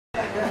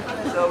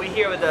So we're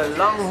here with the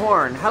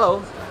Longhorn.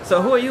 Hello.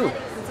 So who are you?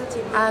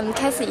 I'm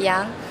Cassie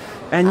Yang.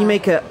 And you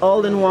make an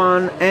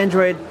all-in-one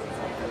Android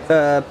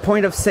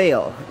point of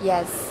sale.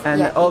 Yes.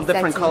 And yeah, all exactly.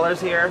 different colors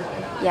here.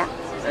 Yeah.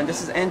 And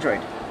this is Android.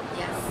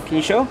 Yes. Can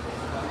you show?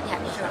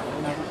 Yeah, sure.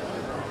 Yeah.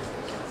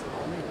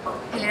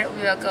 Here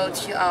we will go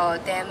to our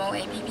demo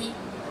app.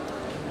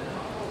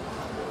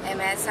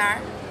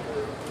 MSR.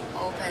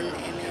 Open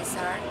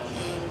MSR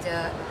and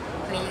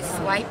please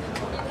swipe.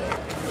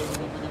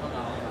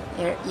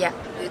 Here, yeah,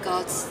 we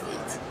got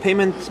it.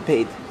 Payment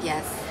paid.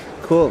 Yes.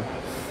 Cool.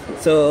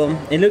 So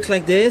it looks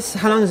like this.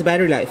 How long is the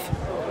battery life?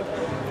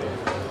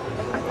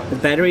 The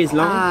battery is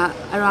long?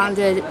 Around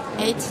 8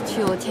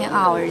 to 10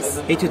 hours.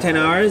 8 to 10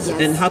 hours?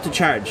 Yes. And how to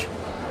charge?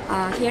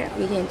 Here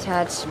we can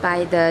charge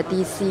by the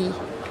DC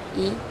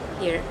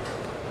here.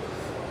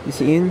 You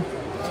see in?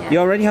 Yeah. You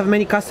already have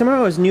many customers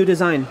or is new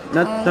design?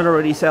 Not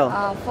already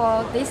sell?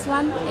 For this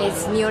one,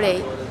 it's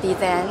newly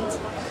designed.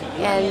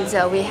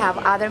 And we have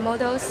other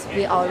models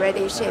we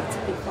already shipped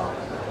before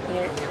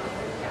here.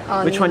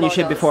 Which one you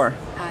shipped before?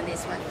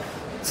 This one.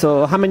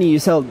 So how many you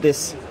sell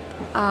this?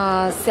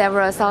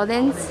 Several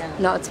thousands,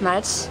 not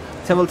much.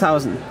 Several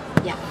thousand.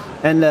 Yeah.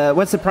 And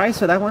what's the price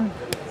for that one?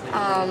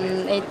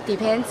 It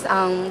depends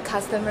on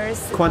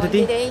customers'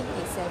 Quantity,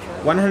 etc.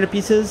 100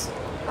 pieces?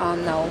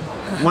 No.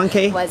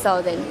 1K?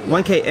 1,000.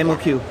 1K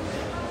MOQ.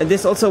 And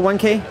this also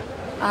 1K?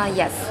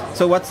 Yes.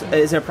 So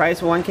is there a price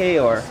for 1K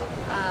or?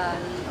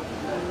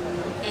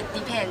 It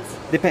depends.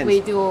 Depends. We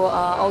do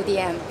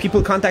ODM.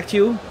 People contact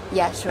you?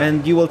 Yeah, sure.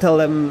 And you will tell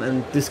them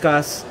and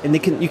discuss, and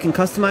you can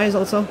customize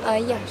also?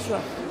 Yeah,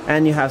 sure.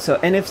 And you have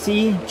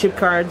NFC, chip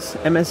cards,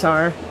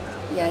 MSR.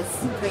 Yes,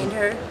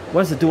 printer.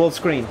 What's the dual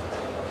screen?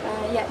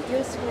 Yeah,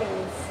 dual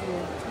screens.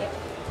 Yeah.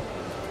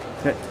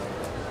 Okay.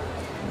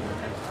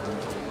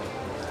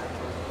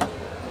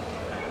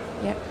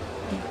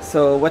 Yeah.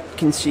 So what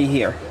can she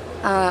hear?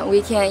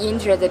 We can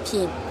enter the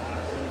pin.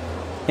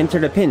 Enter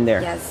the pin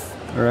there. Yes.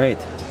 All right.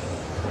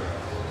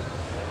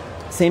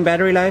 Same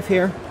battery life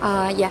here?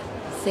 Yeah,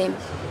 same.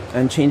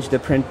 And change the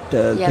print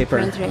Yeah, paper.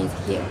 printer is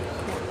here.